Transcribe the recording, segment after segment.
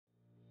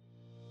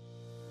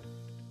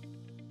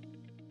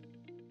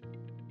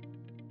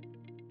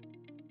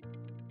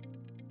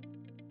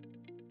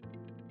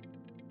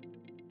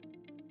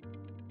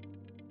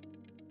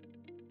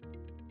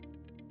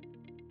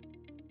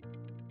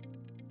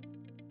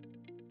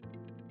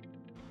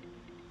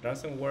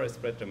Ransomware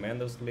spread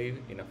tremendously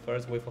in a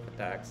first wave of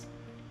attacks,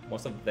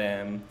 most of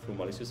them through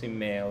malicious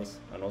emails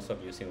and also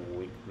abusing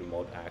weak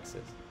remote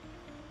access.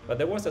 But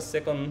there was a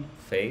second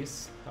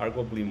phase,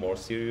 arguably more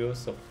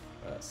serious, of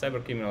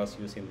cybercriminals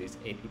using these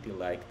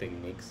APT-like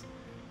techniques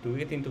to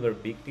get into their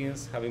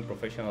victims, having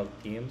professional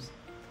teams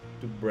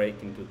to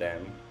break into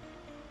them,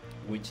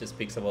 which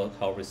speaks about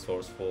how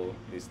resourceful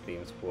these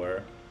teams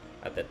were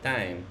at the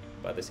time,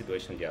 but the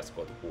situation just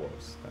got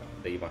worse.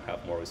 They even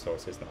have more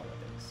resources nowadays.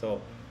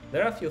 So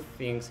there are a few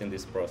things in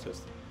this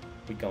process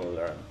we can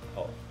learn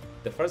of.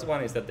 The first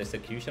one is that the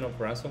execution of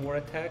ransomware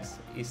attacks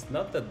is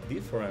not that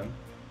different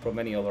from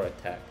any other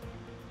attack.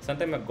 Some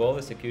time ago,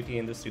 the security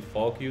industry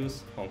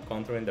focused on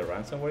countering the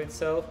ransomware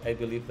itself. I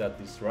believe that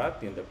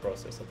disrupting the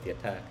process of the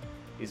attack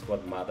is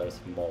what matters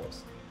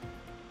most.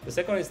 The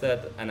second is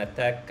that an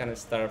attack can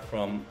start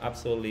from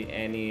absolutely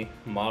any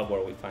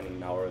malware we find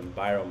in our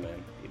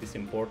environment. It is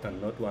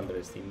important not to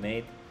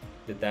underestimate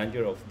the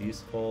danger of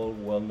these whole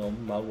well-known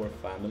malware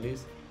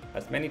families,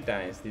 as many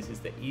times this is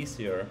the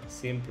easier,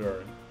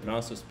 simpler,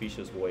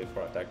 non-suspicious way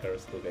for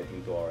attackers to get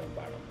into our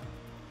environment.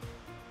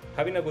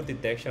 Having a good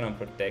detection and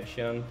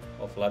protection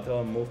of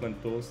lateral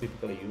movement tools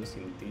typically used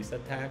in these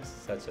attacks,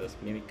 such as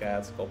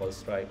Mimikatz, Cobalt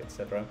Strike,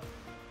 etc.,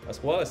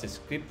 as well as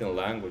scripting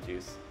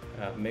languages,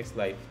 makes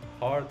life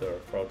harder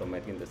for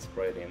automating the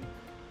spreading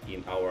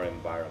in our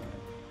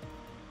environment.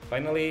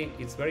 Finally,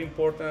 it's very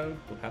important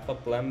to have a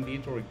plan B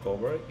to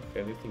recover if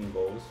everything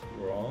goes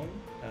wrong,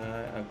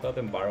 and cloud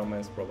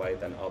environments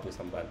provide an obvious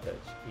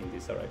advantage in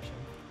this direction.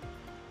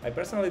 I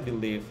personally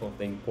believe of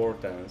the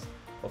importance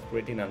of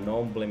creating a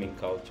non-blaming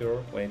culture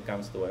when it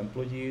comes to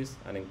employees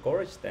and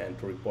encourage them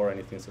to report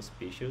anything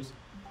suspicious.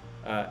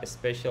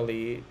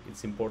 Especially,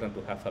 it's important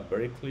to have a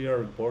very clear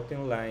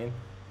reporting line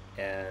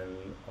and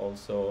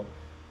also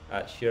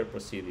a shared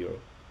procedure,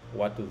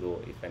 what to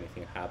do if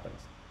anything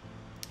happens.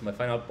 My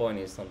final point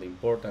is on the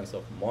importance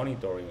of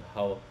monitoring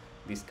how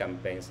these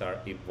campaigns are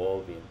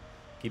evolving.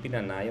 Keeping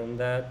an eye on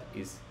that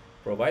is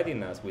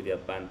providing us with the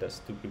advantage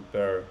to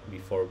prepare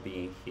before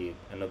being hit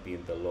and not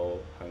being the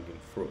low-hanging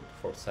fruit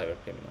for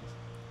cybercriminals.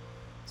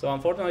 So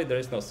unfortunately, there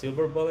is no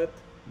silver bullet,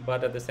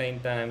 but at the same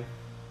time,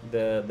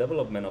 the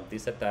development of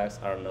these attacks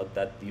are not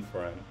that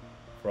different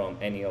from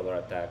any other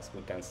attacks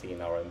we can see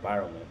in our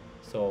environment.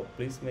 So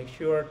please make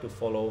sure to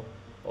follow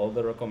all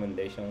the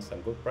recommendations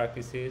and good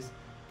practices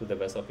to the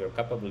best of your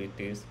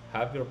capabilities,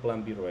 have your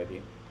plan B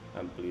ready,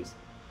 and please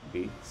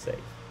be safe.